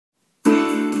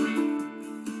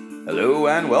Hello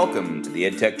and welcome to the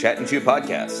EdTech Chat and Chew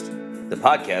podcast, the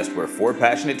podcast where four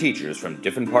passionate teachers from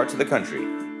different parts of the country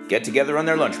get together on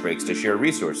their lunch breaks to share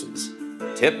resources,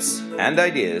 tips, and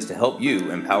ideas to help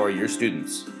you empower your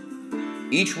students.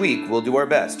 Each week, we'll do our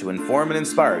best to inform and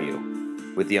inspire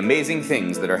you with the amazing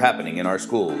things that are happening in our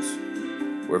schools.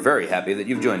 We're very happy that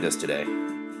you've joined us today.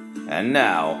 And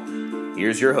now,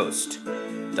 here's your host,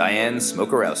 Diane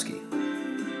Smokorowski.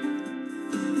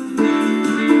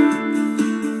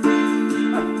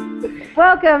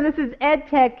 Welcome. This is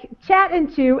EdTech Chat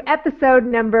and Chew, episode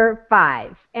number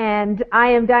 5. And I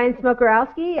am Diane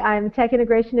Smokorowski. I'm a tech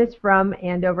integrationist from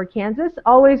Andover, Kansas.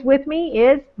 Always with me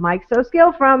is Mike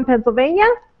Soskill from Pennsylvania.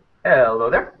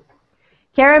 Hello there.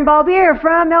 Karen Balbier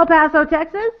from El Paso,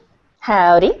 Texas.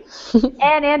 Howdy.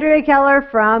 And Andrea Keller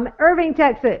from Irving,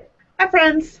 Texas. Hi,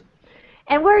 friends.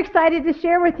 And we're excited to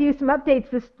share with you some updates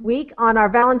this week on our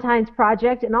Valentine's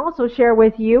Project and also share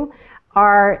with you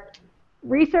our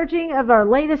researching of our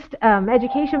latest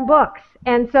education books.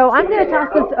 And so I'm going to toss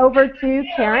this over to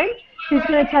Karen, who's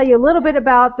going to tell you a little bit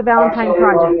about the Valentine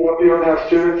Project.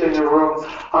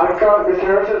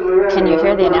 Can you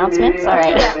hear the announcements? All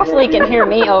right. Hopefully you can hear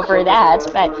me over that.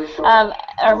 But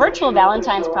our Virtual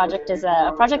Valentines Project is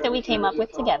a project that we came up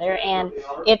with together, and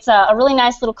it's a really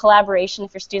nice little collaboration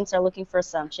if your students are looking for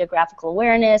some geographical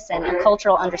awareness and a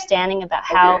cultural understanding about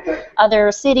how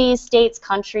other cities, states,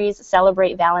 countries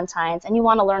celebrate Valentine's, and you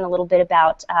want to learn a little bit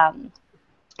about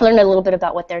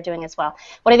what they're doing as well.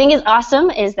 What I think is awesome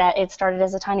is that it started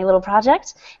as a tiny little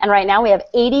project, and right now we have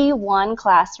 81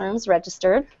 classrooms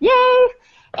registered. Yay!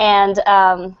 And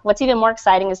what's even more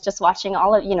exciting is just watching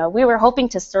all of, we were hoping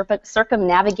to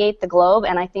circumnavigate the globe,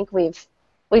 and I think we've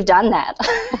done that.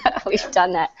 We've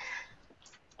done that.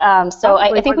 So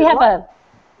I think we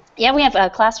have a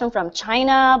classroom from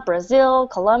China, Brazil,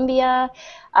 Colombia,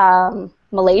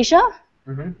 Malaysia.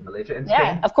 Mm-hmm. Malaysia and Spain.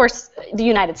 Yeah, of course, the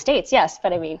United States, yes,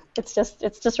 but I mean, it's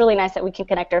just really nice that we can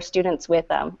connect our students with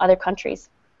other countries.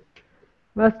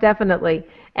 Most definitely.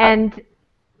 And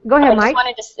go ahead, Mike.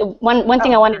 One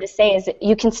thing I wanted to say is that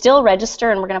you can still register,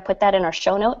 and we're going to put that in our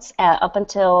show notes up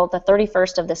until the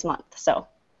 31st of this month, so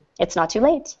it's not too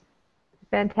late.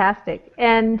 Fantastic.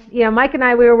 And, Mike and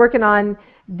I, we were working on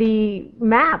the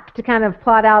map to kind of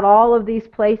plot out all of these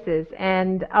places,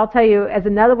 and I'll tell you, as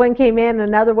another one came in,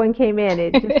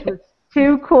 it just was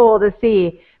too cool to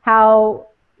see how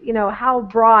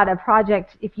broad a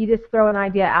project, if you just throw an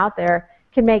idea out there,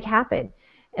 can make happen.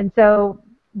 And so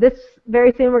this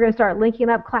very soon we're going to start linking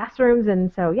up classrooms,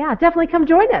 and so yeah, definitely come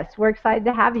join us. We're excited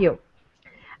to have you.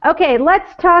 Okay,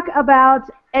 let's talk about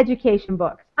education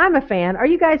books. I'm a fan. Are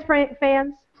you guys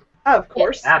fans? Oh, of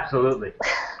course. Absolutely.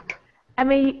 I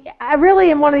mean, I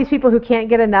really am one of these people who can't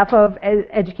get enough of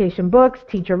education books,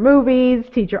 teacher movies,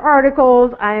 teacher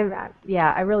articles. I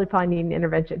really probably need an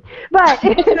intervention. But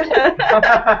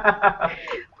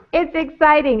it's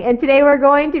exciting, and today we're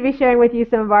going to be sharing with you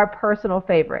some of our personal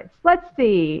favorites. Let's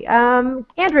see.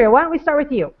 Andrea, why don't we start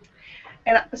with you?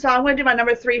 And so I'm going to do my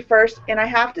number 3 first, and I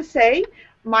have to say,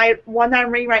 my one that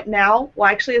I'm reading right now, well,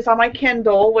 actually it's on my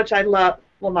Kindle, which I love.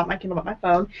 Well, not my Kindle, but my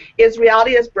phone, is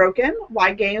Reality is Broken,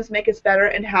 Why Games Make Us Better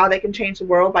and How They Can Change the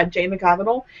World by Jay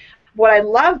McGonigal. What I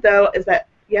love, though, is that,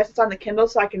 yes, it's on the Kindle,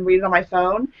 so I can read it on my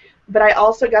phone, but I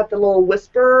also got the little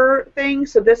whisper thing,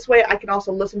 so this way I can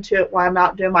also listen to it while I'm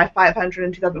out doing my 500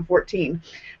 in 2014.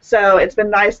 So it's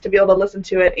been nice to be able to listen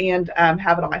to it and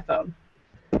have it on my phone.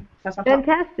 That's my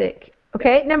Fantastic.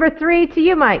 Okay, number 3 to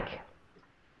you, Mike.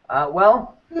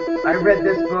 Well,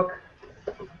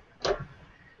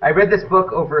 I read this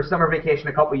book over summer vacation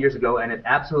a couple years ago, and it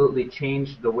absolutely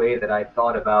changed the way that I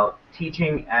thought about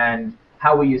teaching and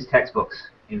how we use textbooks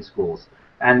in schools.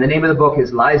 And the name of the book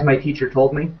is Lies My Teacher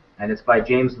Told Me, and it's by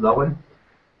James Lowen.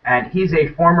 And he's a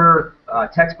former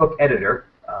textbook editor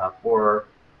for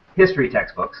history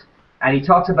textbooks. And he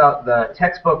talks about the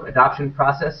textbook adoption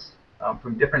process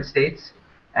from different states,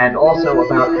 and also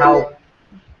about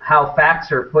how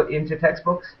facts are put into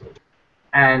textbooks,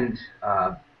 and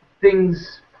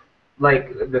things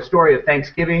like the story of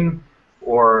Thanksgiving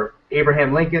or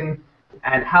Abraham Lincoln,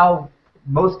 and how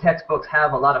most textbooks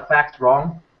have a lot of facts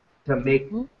wrong to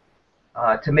make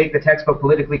the textbook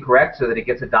politically correct so that it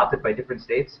gets adopted by different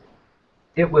states.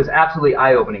 It was absolutely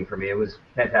eye-opening for me. It was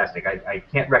fantastic. I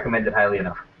can't recommend it highly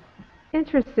enough.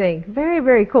 Interesting. Very,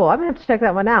 very cool. I'm going to have to check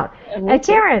that one out. And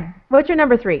Karen, what's your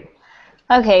number 3?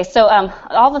 Okay, so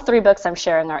all the 3 books I'm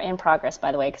sharing are in progress,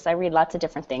 by the way, because I read lots of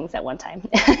different things at one time.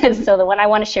 So the one I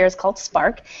want to share is called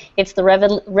Spark. It's the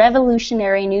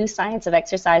Revolutionary New Science of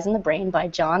Exercise in the Brain by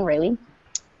John Rayleigh.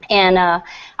 And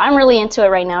I'm really into it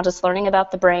right now, just learning about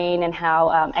the brain and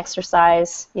how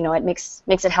exercise, it makes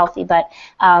it healthy. But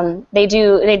they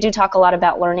do talk a lot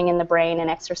about learning in the brain and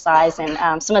exercise,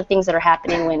 and some of the things that are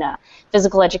happening when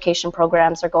physical education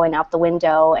programs are going out the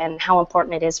window, and how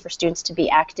important it is for students to be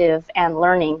active and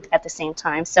learning at the same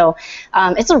time. So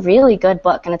it's a really good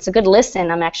book, and it's a good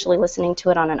listen. I'm actually listening to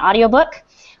it on an audiobook.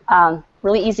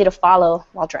 Really easy to follow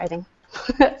while driving.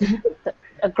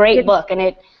 A great book, and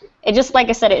it just, like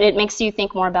I said, it makes you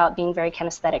think more about being very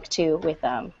kinesthetic too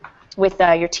with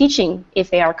your teaching if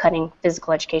they are cutting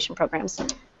physical education programs.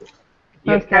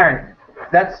 Yeah, Karen,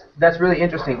 that's really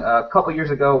interesting. A couple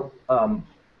years ago,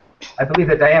 I believe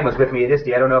that Diane was with me at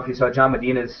ISTE. I don't know if you saw John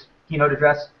Medina's keynote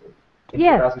address in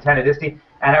 2010 at ISTE.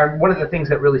 And one of the things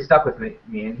that really stuck with me,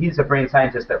 and he's a brain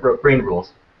scientist that wrote Brain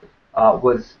Rules,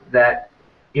 was that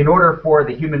in order for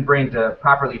the human brain to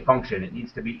properly function, it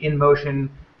needs to be in motion,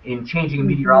 in changing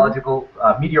meteorological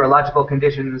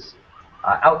conditions,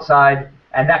 outside,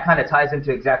 and that kind of ties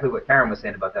into exactly what Karen was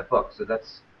saying about that book. So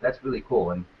that's really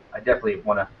cool, and I definitely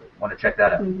want to check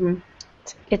that out. Mm-hmm.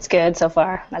 It's good so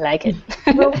far. I like it.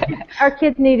 Well, our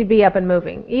kids need to be up and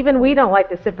moving. Even we don't like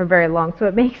to sit for very long, so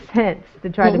it makes sense to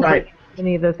try to break as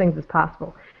many of those things as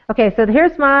possible. Okay, so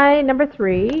here's my number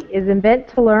 3, is Invent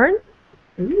to Learn.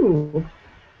 Ooh.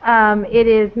 It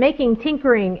is Making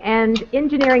Tinkering and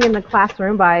Engineering in the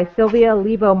Classroom by Sylvia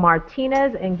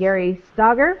Levo-Martinez and Gary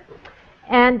Stager.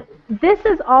 And this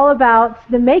is all about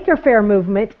the Maker Faire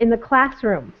movement in the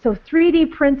classroom. So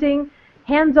 3D printing,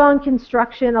 hands-on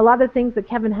construction, a lot of things that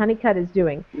Kevin Honeycutt is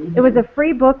doing. Mm-hmm. It was a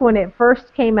free book when it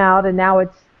first came out, and now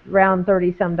it's around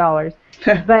 $30-some.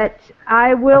 But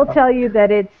I will tell you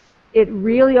that it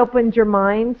really opens your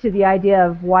mind to the idea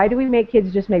of, why do we make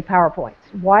kids just make PowerPoints?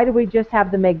 Why do we just have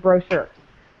them make brochures?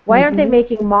 Why aren't they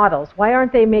making models? Why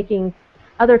aren't they making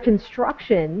other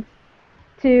constructions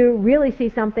to really see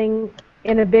something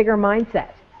in a bigger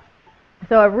mindset?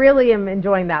 So I really am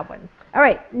enjoying that one. All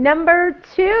right, number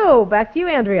 2, back to you,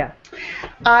 Andrea.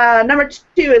 Number 2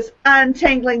 is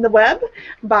Untangling the Web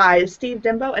by Steve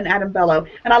Dimbo and Adam Bello.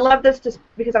 And I love this just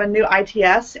because I'm a new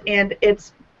ITS, and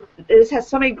it just has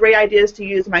so many great ideas to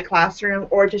use in my classroom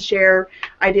or to share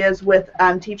ideas with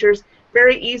teachers.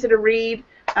 Very easy to read,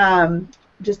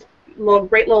 just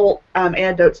great little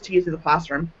anecdotes to use in the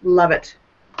classroom. Love it.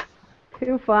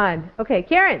 Too fun. Okay,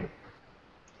 Karen.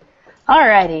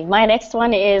 Alrighty, my next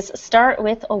one is Start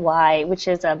with a Why, which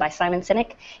is by Simon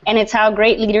Sinek, and it's how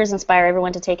great leaders inspire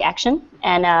everyone to take action.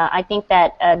 And I think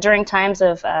that during times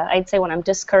of, I'd say when I'm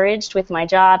discouraged with my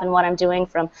job and what I'm doing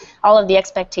from all of the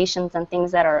expectations and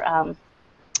things that are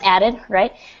added,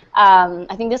 right?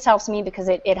 I think this helps me because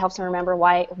it helps me remember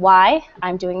why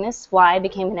I'm doing this, why I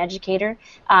became an educator,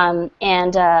 and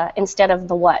instead of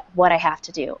the what I have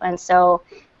to do. And so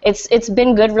it's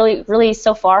been good, really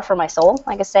so far for my soul,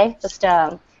 like I say, just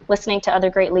listening to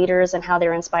other great leaders and how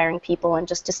they're inspiring people, and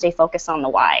just to stay focused on the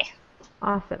why.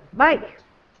 Awesome. Mike.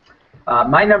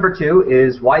 My number 2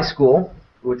 is Why School,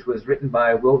 which was written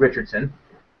by Will Richardson.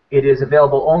 It is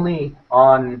available only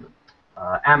on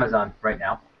Amazon right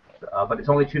now, but it's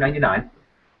only $2.99.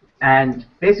 And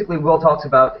basically Will talks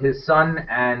about his son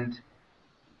and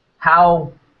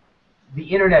how the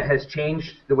internet has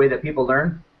changed the way that people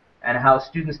learn, and how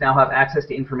students now have access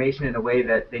to information in a way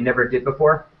that they never did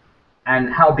before,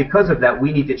 and how because of that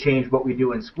we need to change what we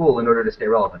do in school in order to stay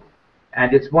relevant.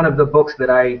 And it's one of the books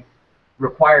that I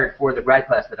required for the grad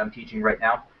class that I'm teaching right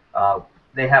now.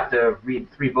 They have to read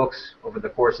 3 books over the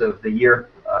course of the year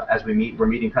as we meet. We're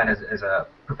meeting kind of as a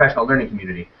professional learning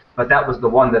community. But that was the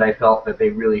one that I felt that they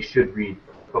really should read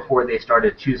before they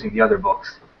started choosing the other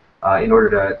books in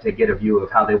order to get a view of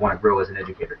how they want to grow as an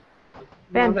educator.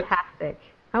 Fantastic.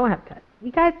 I will have that.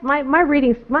 You guys, my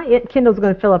Kindle's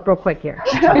going to fill up real quick here.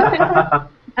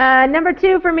 Number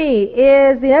 2 for me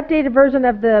is the updated version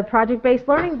of the project-based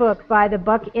learning book by the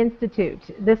Buck Institute.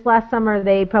 This last summer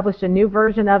they published a new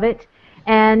version of it,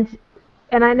 and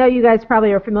I know you guys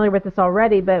probably are familiar with this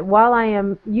already, but while I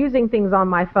am using things on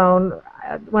my phone,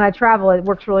 when I travel, it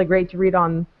works really great to read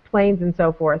on planes and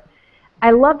so forth.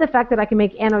 I love the fact that I can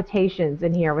make annotations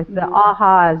in here with the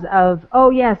ahas of,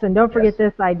 oh yes, and don't forget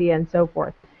this idea and so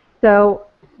forth. So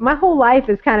my whole life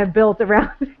is kind of built around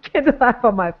the Kindle app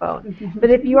on my phone. But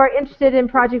if you are interested in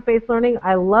project-based learning,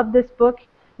 I love this book,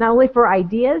 not only for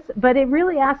ideas, but it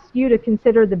really asks you to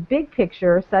consider the big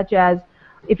picture, such as,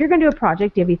 if you're going to do a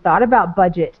project, have you thought about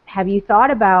budget? Have you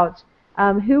thought about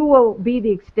who will be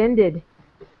the extended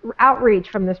outreach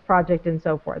from this project and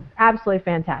so forth? Absolutely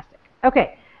fantastic.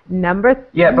 Okay, number 1.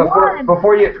 Yeah,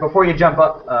 before you jump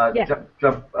up,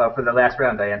 jump for the last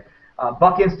round, Diane.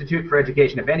 Buck Institute for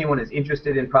Education, if anyone is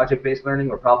interested in project-based learning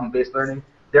or problem-based learning,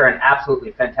 they're an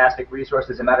absolutely fantastic resource.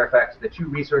 As a matter of fact, the two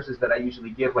resources that I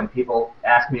usually give when people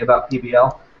ask me about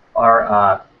PBL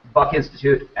are Buck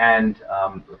Institute and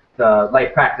the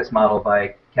Life Practice Model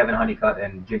by Kevin Honeycutt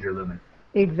and Ginger Lumen.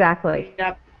 Exactly.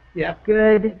 Yep. Yep.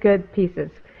 Good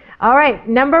pieces. All right,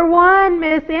 number one,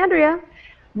 Miss Andrea.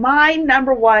 My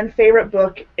number one favorite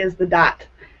book is The Dot,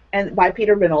 and by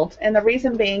Peter Reynolds. And the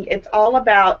reason being, it's all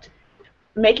about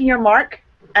making your mark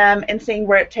and seeing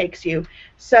where it takes you.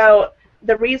 So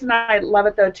the reason I love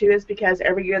it, though, too, is because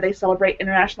every year they celebrate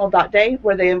International Dot Day,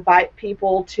 where they invite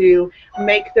people to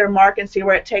make their mark and see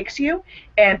where it takes you.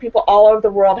 And people all over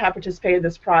the world have participated in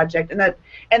this project.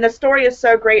 And the story is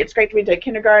so great. It's great to read to a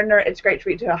kindergartner. It's great to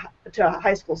read to a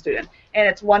high school student. And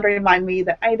it's one to remind me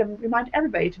that I remind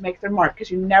everybody to make their mark,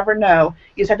 because you never know.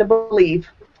 You just have to believe.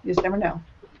 You just never know.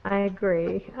 I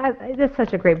agree. It's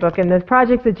such a great book, and the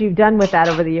projects that you've done with that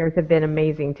over the years have been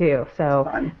amazing too.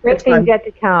 So great things yet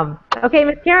to come. Okay,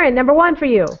 Miss Karen, number one for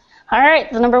you. All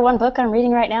right, the number one book I'm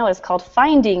reading right now is called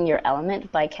Finding Your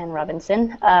Element by Ken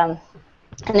Robinson.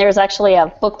 And there's actually a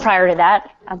book prior to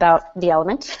that about the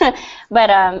element. But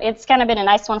it's kind of been a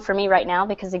nice one for me right now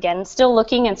because, again, still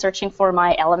looking and searching for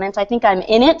my element. I think I'm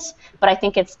in it, but I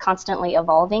think it's constantly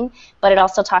evolving. But it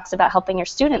also talks about helping your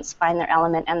students find their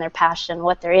element and their passion,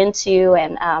 what they're into,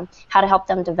 and how to help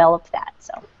them develop that.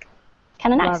 So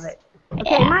kind of nice. Love it.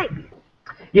 Okay, Mike.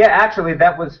 Yeah, actually,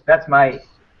 that's my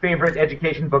favorite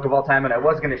education book of all time, and I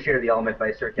was going to share The Element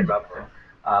by Sir Ken Robinson.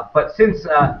 But since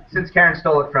Karen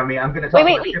stole it from me, I'm going to talk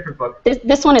about a different book.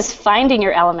 This one is Finding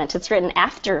Your Element. It's written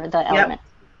after the element.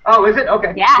 Oh, is it?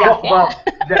 Okay. Yeah. Well,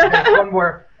 there's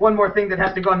one more thing that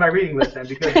has to go on my reading list then,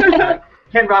 because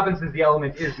Ken Robinson's The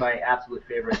Element is my absolute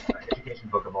favorite education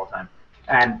book of all time.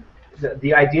 And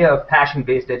the idea of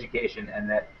passion-based education, and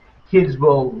that kids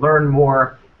will learn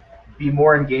more, be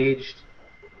more engaged,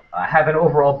 have an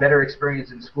overall better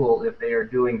experience in school if they are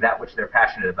doing that which they're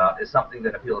passionate about, is something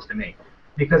that appeals to me.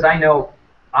 Because I know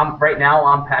right now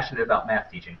I'm passionate about math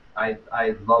teaching. I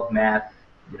love math.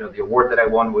 You know, the award that I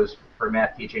won was for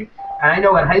math teaching. And I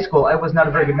know in high school I was not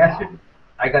a very good math student.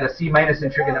 I got a C-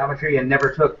 in trigonometry and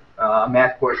never took a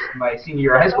math course my senior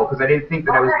year of high school because I didn't think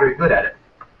that I was very good at it.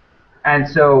 And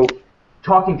so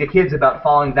talking to kids about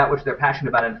following that which they're passionate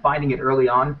about and finding it early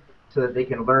on so that they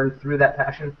can learn through that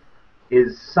passion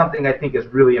is something I think is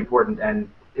really important, and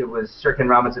it was Sir Ken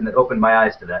Robinson that opened my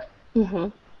eyes to that.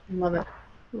 Mm-hmm. Love it.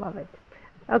 Love it.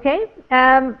 Okay,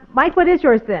 Mike, what is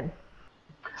yours then?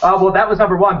 Well, that was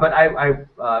number one, but I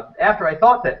after I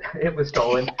thought that it was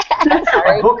stolen,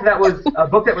 a book that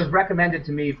was recommended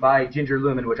to me by Ginger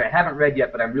Lumen, which I haven't read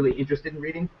yet, but I'm really interested in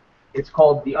reading. It's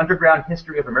called The Underground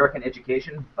History of American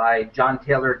Education by John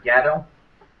Taylor Gatto,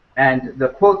 and the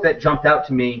quote that jumped out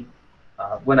to me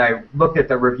when I looked at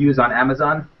the reviews on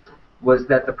Amazon was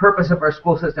that the purpose of our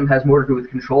school system has more to do with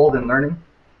control than learning.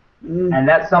 And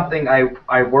that's something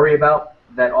I worry about,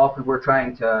 that often we're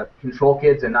trying to control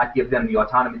kids and not give them the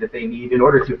autonomy that they need in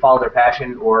order to follow their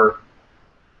passion or,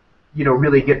 you know,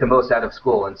 really get the most out of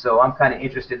school. And so I'm kind of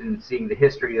interested in seeing the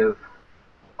history of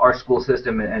our school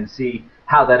system and see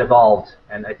how that evolved.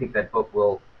 And I think that book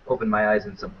will open my eyes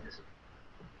in some ways.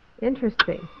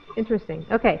 Interesting. Interesting.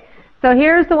 Okay. So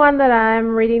here's the one that I'm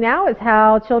reading now. It's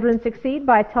How Children Succeed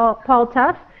by Paul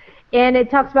Tough. And it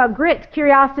talks about grit,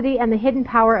 curiosity, and the hidden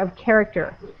power of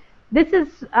character. This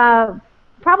is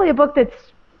probably a book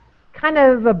that's kind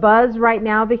of a buzz right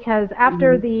now because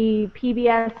after the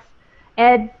PBS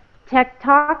EdTech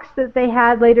talks that they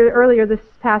had earlier this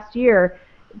past year,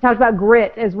 it talked about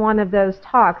grit as one of those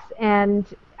talks. And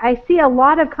I see a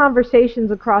lot of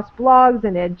conversations across blogs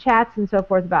and ed chats and so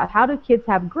forth about how do kids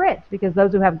have grit, because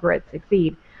those who have grit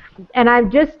succeed. And I've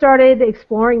just started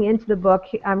exploring into the book.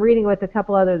 I'm reading with a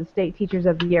couple other state teachers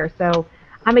of the year. So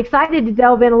I'm excited to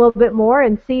delve in a little bit more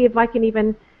and see if I can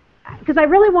even, because I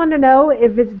really want to know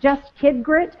if it's just kid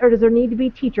grit or does there need to be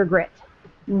teacher grit?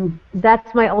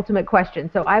 That's my ultimate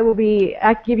question. So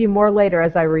I'll give you more later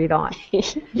as I read on.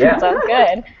 Yeah. Sounds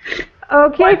good.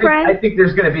 Okay, well, friends. I think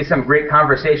there's going to be some great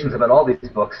conversations about all these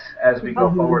books as we go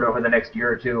forward over the next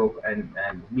year or two and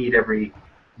meet every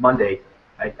Monday.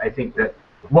 I think that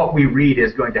what we read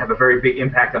is going to have a very big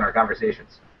impact on our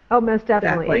conversations. Oh, most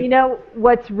definitely. Exactly. And you know,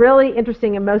 what's really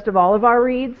interesting in most of all of our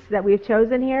reads that we've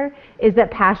chosen here is that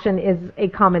passion is a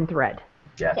common thread.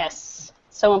 Yes.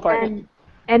 So important.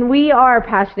 And we are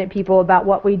passionate people about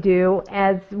what we do,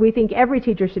 as we think every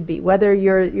teacher should be, whether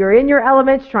you're in your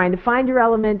element, trying to find your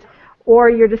element, or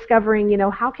you're discovering, you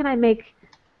know, how can I make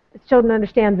children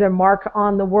understand their mark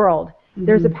on the world.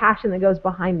 There's a passion that goes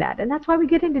behind that. And that's why we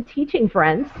get into teaching,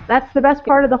 friends. That's the best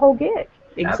part of the whole gig.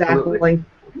 Exactly.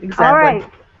 All right.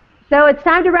 So it's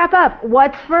time to wrap up.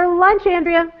 What's for lunch,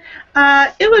 Andrea?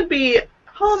 It would be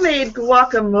homemade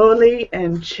guacamole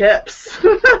and chips.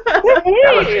 That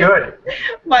looks good.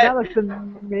 That looks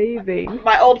amazing.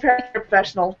 My old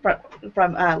paraprofessional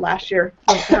from last year,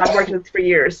 who I've worked with for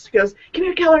years, goes, "Come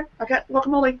here, Keller. I got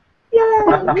guacamole."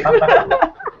 Yay!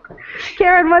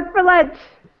 Karen, what's for lunch?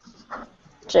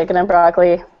 Chicken and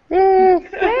broccoli. Yay!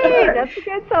 Hey, that's a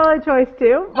good solid choice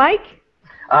too. Mike?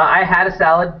 I had a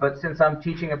salad, but since I'm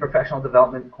teaching a professional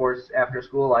development course after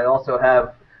school, I also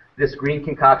have this green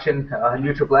concoction,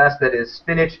 NutriBlast, that is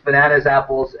spinach, bananas,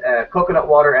 apples, coconut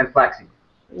water, and flaxseed.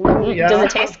 Yeah. Does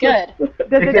it taste good?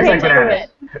 Does it tastes like taste bananas.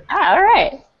 good? All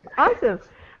right. Awesome.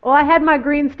 Well, I had my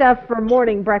green stuff for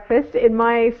morning breakfast in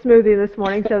my smoothie this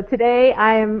morning, so today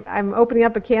I'm opening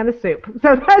up a can of soup.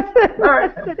 So that's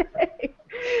today.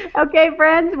 Okay,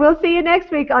 friends, we'll see you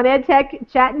next week on EdTech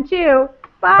Chat and Chew.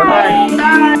 Bye.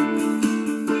 Bye.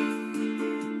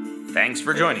 Thanks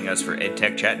for joining us for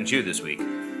EdTech Chat and Chew this week.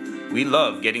 We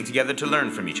love getting together to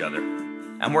learn from each other,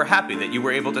 and we're happy that you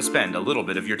were able to spend a little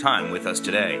bit of your time with us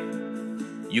today.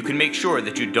 You can make sure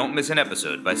that you don't miss an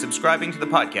episode by subscribing to the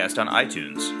podcast on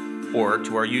iTunes or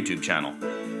to our YouTube channel.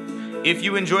 If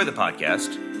you enjoy the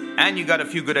podcast and you got a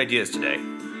few good ideas today,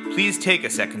 please take a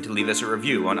second to leave us a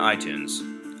review on iTunes.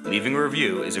 Leaving a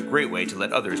review is a great way to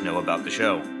let others know about the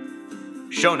show.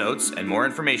 Show notes and more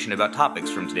information about topics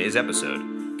from today's episode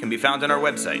can be found on our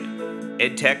website,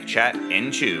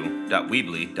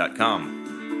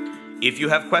 edtechchatandchew.weebly.com. If you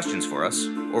have questions for us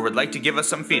or would like to give us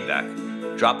some feedback,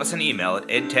 drop us an email at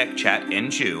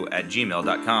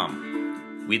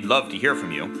edtechchatandchew@gmail.com. We'd love to hear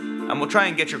from you, and we'll try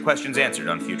and get your questions answered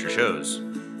on future shows.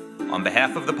 On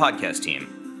behalf of the podcast team,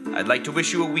 I'd like to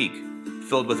wish you a week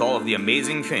filled with all of the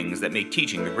amazing things that make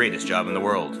teaching the greatest job in the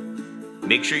world.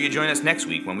 Make sure you join us next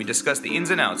week when we discuss the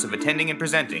ins and outs of attending and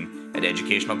presenting at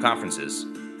educational conferences.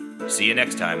 See you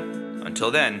next time.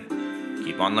 Until then,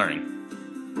 keep on learning.